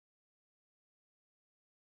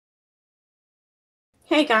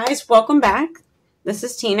Hey guys, welcome back. This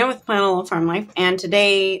is Tina with Plan a Little Farm Life, and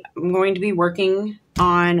today I'm going to be working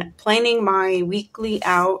on planning my weekly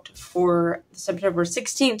out for September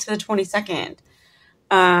 16th to the 22nd.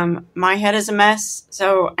 My head is a mess,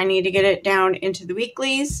 so I need to get it down into the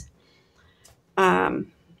weeklies.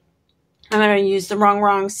 I'm going to use the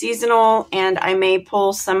Rongrong seasonal, and I may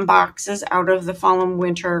pull some boxes out of the fall and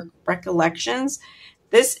winter recollections.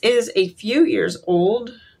 This is a few years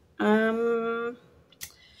old.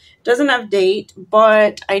 Doesn't have date,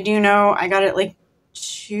 but I do know I got it like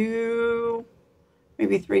 2,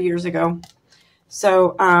 maybe 3 years ago.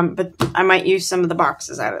 So, but I might use some of the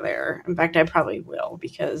boxes out of there. In fact, I probably will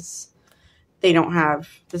because they don't have,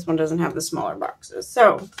 this one doesn't have the smaller boxes.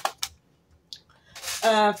 So,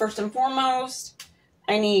 first and foremost,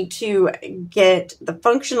 I need to get the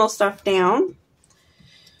functional stuff down.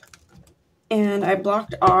 And I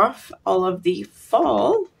blocked off all of the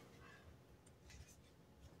fall.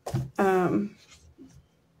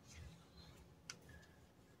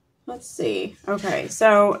 Let's see. Okay,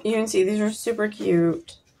 so you can see these are super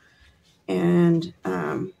cute and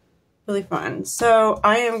really fun. So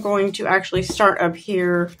I am going to actually start up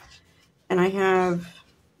here, and I have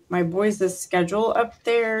my boys' schedule up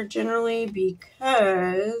there generally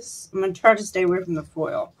because I'm going to try to stay away from the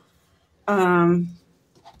foil.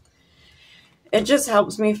 It just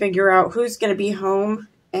helps me figure out who's going to be home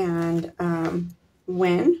and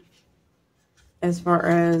when, as far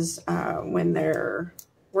as when their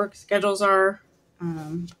work schedules are,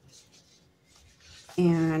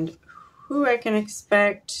 and who I can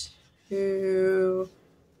expect to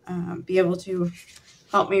be able to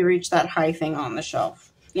help me reach that high thing on the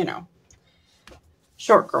shelf. You know,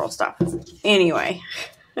 short girl stuff. Anyway,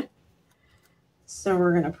 so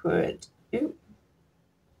we're going to put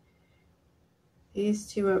these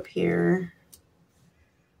two up here.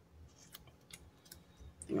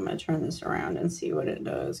 I think I'm going to turn this around and see what it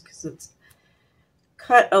does because it's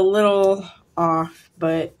cut a little off,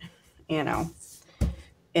 but you know,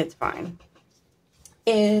 it's fine.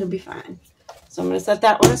 It'll be fine. So I'm going to set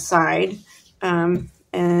that one aside,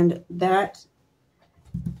 and that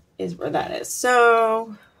is where that is.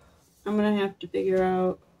 So I'm going to have to figure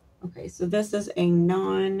out, okay, so this is a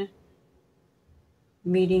non-meeting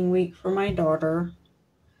week for my daughter.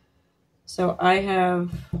 So I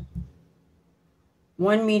have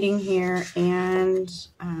one meeting here and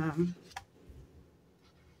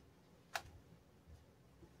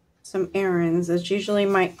some errands. It's usually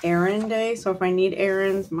my errand day. So if I need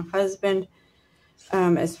errands, my husband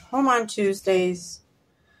is home on Tuesdays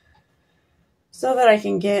so that I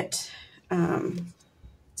can get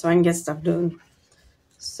stuff done.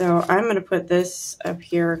 So I'm going to put this up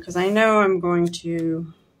here because I know I'm going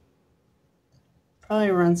to probably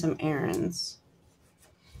run some errands.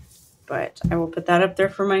 But I will put that up there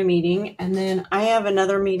for my meeting. And then I have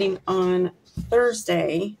another meeting on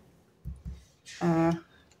Thursday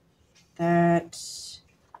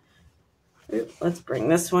let's bring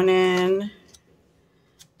this one in.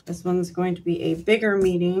 This one's going to be a bigger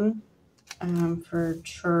meeting for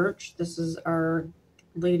church. This is our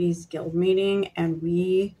Ladies Guild meeting, and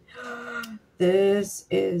this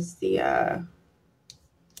is the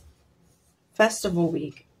festival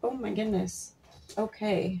week. Oh my goodness.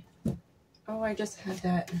 Okay. Oh, I just had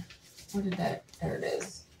that. What did that? There it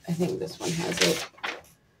is. I think this one has it.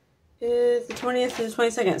 It's the 20th to the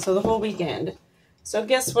 22nd, so the whole weekend. So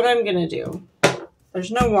guess what I'm going to do?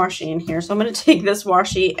 There's no washi in here, so I'm going to take this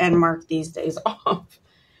washi and mark these days off.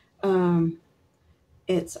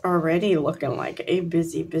 It's already looking like a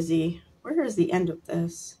busy. Where is the end of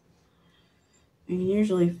this? I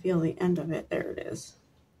usually feel the end of it. There it is.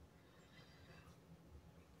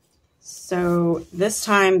 So this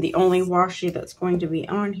time, the only washi that's going to be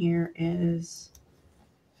on here is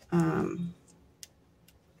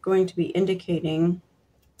going to be indicating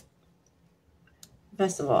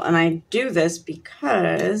festival. And I do this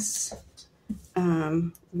because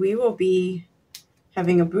we will be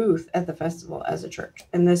having a booth at the festival as a church.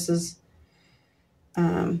 And this is,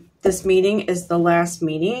 this meeting is the last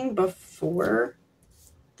meeting before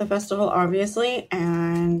the festival, obviously.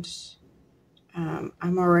 And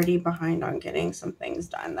I'm already behind on getting some things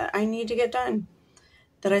done that I need to get done,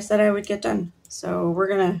 that I said I would get done. So we're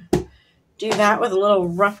going to do that with a little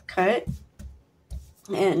rough cut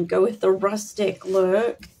and go with the rustic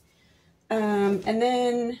look. And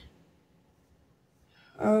then,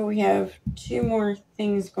 we have 2 more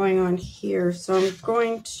things going on here. So I'm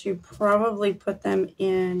going to probably put them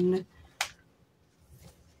in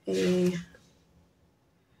I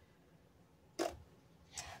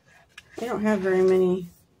don't have very many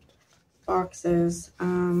boxes.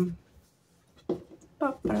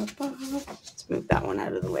 Let's move that one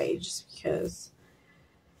out of the way just because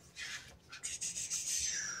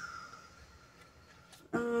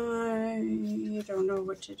I don't know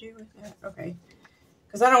what to do with that. Okay.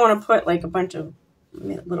 Because I don't want to put like a bunch of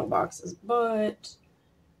little boxes, but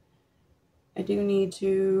I do need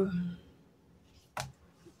to.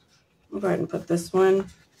 I'll go ahead and put this one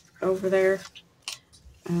over there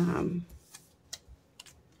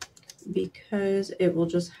because it will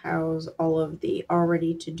just house all of the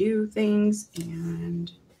already to do things.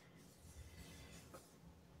 And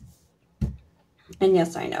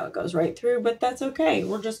yes, I know it goes right through, but that's okay.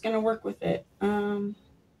 We're just going to work with it. That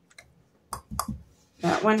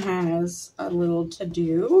one has a little to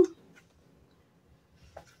do.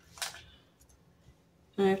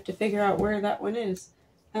 I have to figure out where that one is.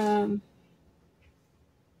 Because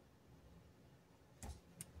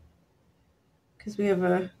we have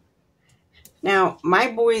a... Now,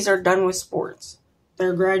 my boys are done with sports.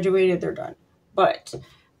 They're graduated, they're done. But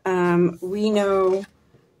we know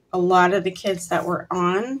a lot of the kids that were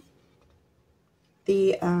on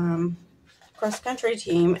the cross-country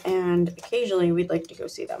team, and occasionally we'd like to go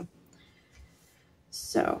see them.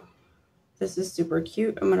 So, this is super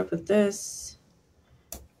cute. I'm going to put this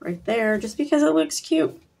right there just because it looks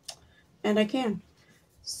cute. And I can.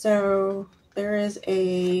 So, there is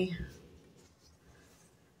a...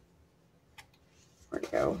 Where'd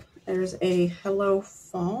it go? There's a Hello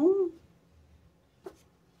Fall.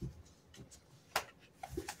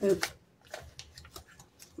 Oops.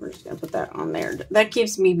 We're just going to put that on there. That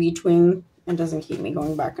keeps me between and doesn't keep me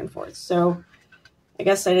going back and forth. So I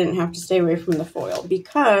guess I didn't have to stay away from the foil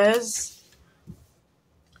because,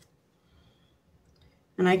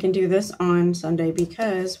 and I can do this on Sunday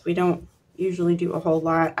because we don't usually do a whole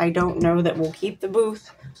lot. I don't know that we'll keep the booth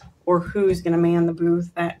or who's going to man the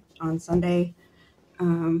booth on Sunday.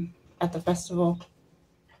 At the festival.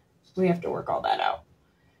 We have to work all that out.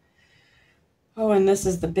 Oh, and this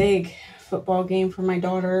is the big football game for my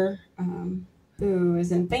daughter, who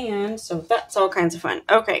is in band, so that's all kinds of fun.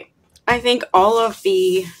 Okay, I think all of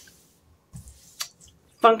the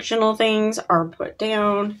functional things are put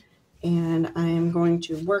down, and I am going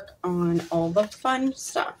to work on all the fun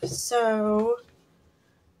stuff. So,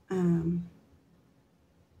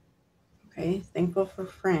 okay, thankful for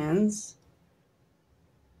friends.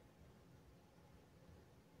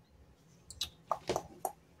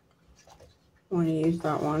 I want to use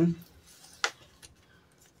that one.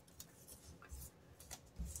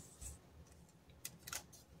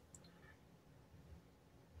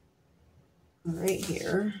 Right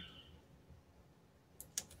here.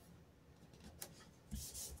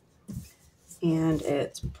 And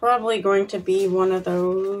it's probably going to be one of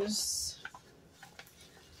those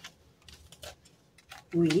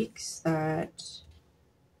weeks that,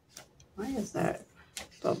 why is that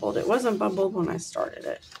bubbled? It wasn't bubbled when I started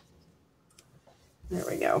it. There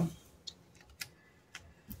we go.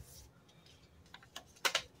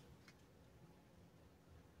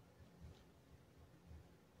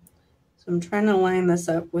 So I'm trying to line this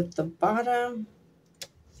up with the bottom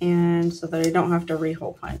and so that I don't have to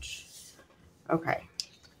re-hole punch. Okay.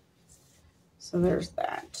 So there's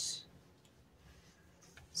that.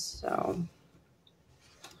 So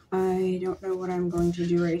I don't know what I'm going to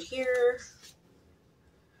do right here.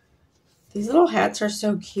 These little hats are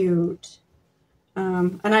so cute.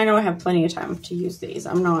 And I know I have plenty of time to use these.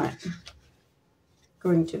 I'm not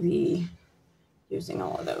going to be using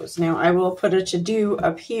all of those. Now, I will put a to-do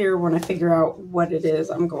up here when I figure out what it is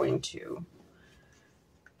I'm going to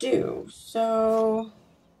do. So,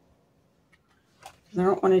 I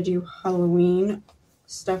don't want to do Halloween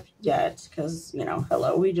stuff yet because, you know,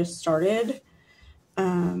 hello, we just started. So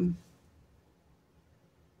I'm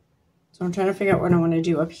trying to figure out what I want to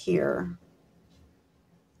do up here.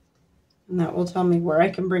 And that will tell me where I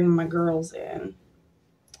can bring my girls in.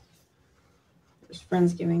 There's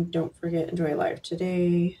Friendsgiving. Don't forget, enjoy life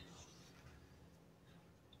today.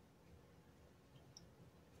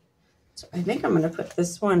 So I think I'm going to put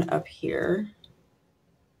this one up here.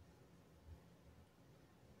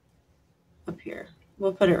 Up here.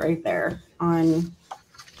 We'll put it right there on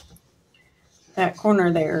that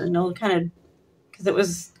corner there. And it'll kind of, because it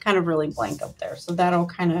was kind of really blank up there. So that'll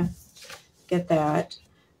kind of get that.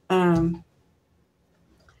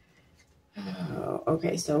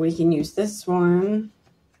 Okay, so we can use this one.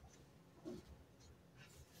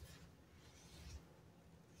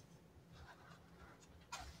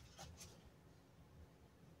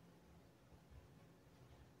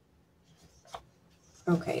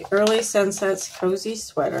 Okay, early sunsets, cozy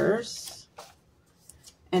sweaters.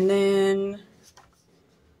 And then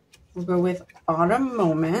we'll go with autumn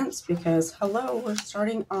moments because, hello, we're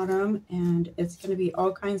starting autumn and it's going to be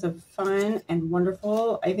all kinds of fun and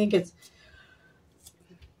wonderful. I think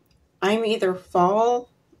I'm either fall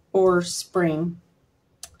or spring.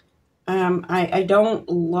 I don't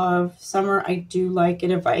love summer. I do like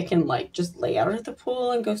it if I can like just lay out at the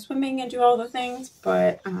pool and go swimming and do all the things.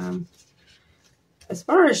 But as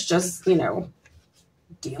far as just, you know,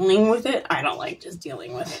 dealing with it, I don't like just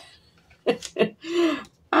dealing with it.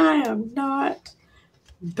 I am not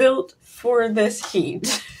built for this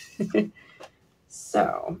heat.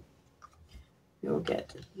 So we'll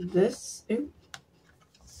get this. Ooh.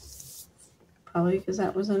 Probably because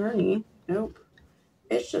that was underneath. Nope.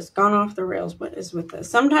 It's just gone off the rails. What is with this?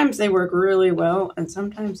 Sometimes they work really well, and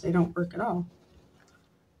sometimes they don't work at all.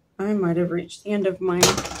 I might have reached the end of mine.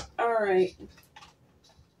 All right.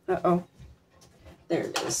 Uh-oh. There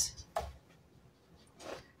it is.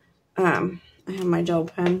 I have my gel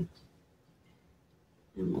pen.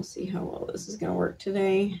 And we'll see how well this is going to work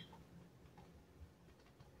today.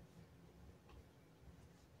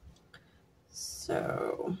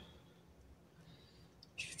 So...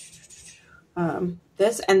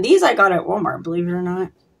 these I got at Walmart, believe it or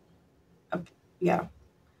not. Yeah,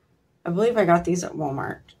 I believe I got these at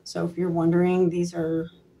Walmart. So if you're wondering, these are,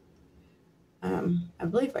 I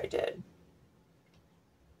believe I did.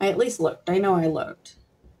 I at least looked. I know I looked.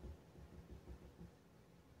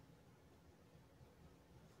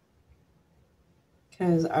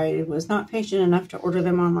 Because I was not patient enough to order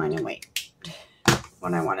them online and wait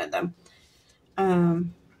when I wanted them.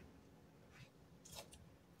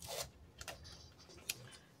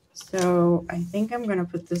 So I think I'm going to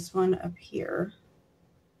put this one up here.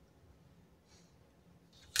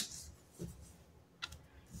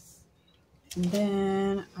 And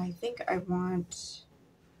then I think I want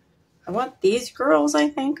these girls, I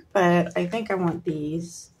think, but I think I want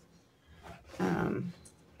these.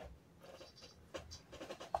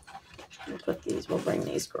 We'll put these, we'll bring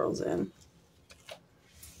these girls in.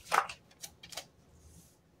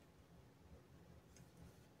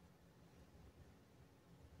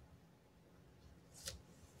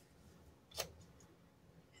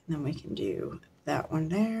 And then we can do that one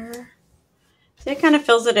there. So it kind of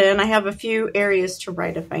fills it in. I have a few areas to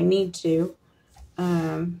write if I need to.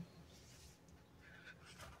 I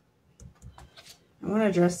want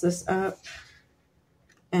to dress this up.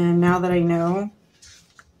 And now that I know,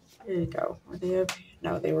 where did it go? Were they up?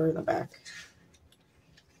 No, they were in the back.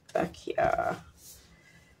 Back here.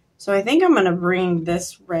 So I think I'm going to bring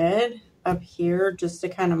this red up here just to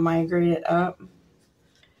kind of migrate it up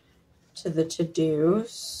to the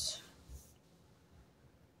to-dos.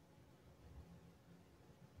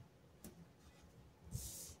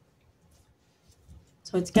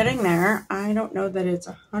 So it's getting there. I don't know that it's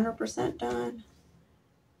 100% done.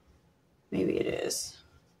 Maybe it is.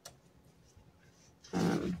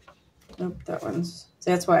 Nope, that one's...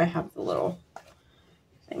 So that's why I have the little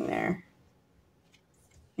thing there.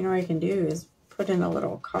 You know what I can do is put in a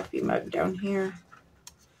little coffee mug down here.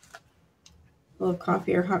 A little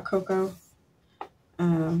coffee or hot cocoa.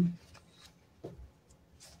 Not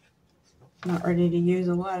ready to use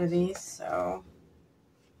a lot of these, so...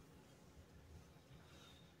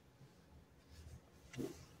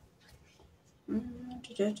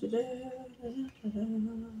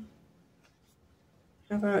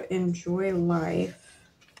 How about enjoy life?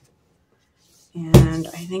 And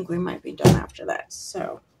I think we might be done after that.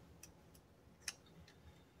 So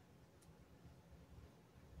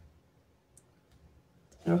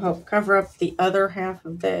it'll help cover up the other half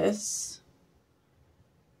of this.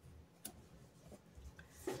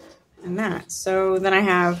 And that. So then I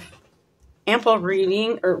have ample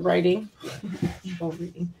reading or writing.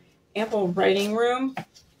 Ample writing room.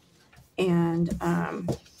 And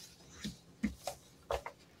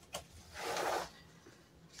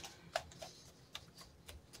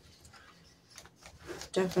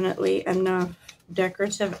definitely enough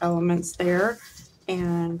decorative elements there,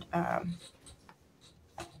 and kind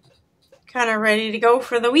of ready to go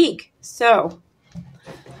for the week. So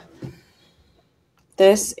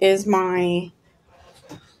this is my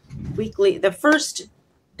weekly, the first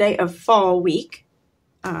day of fall week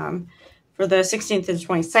for the 16th and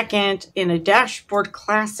 22nd in a dashboard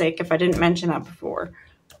classic, if I didn't mention that before.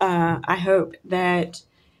 I hope that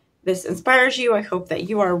this inspires you. I hope that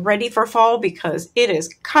you are ready for fall because it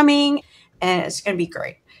is coming and it's going to be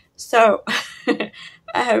great. So I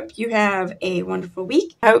hope you have a wonderful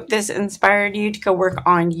week. I hope this inspired you to go work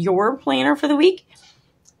on your planner for the week.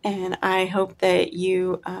 And I hope that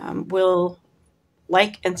you will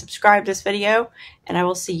like and subscribe this video, and I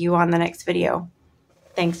will see you on the next video.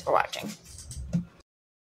 Thanks for watching.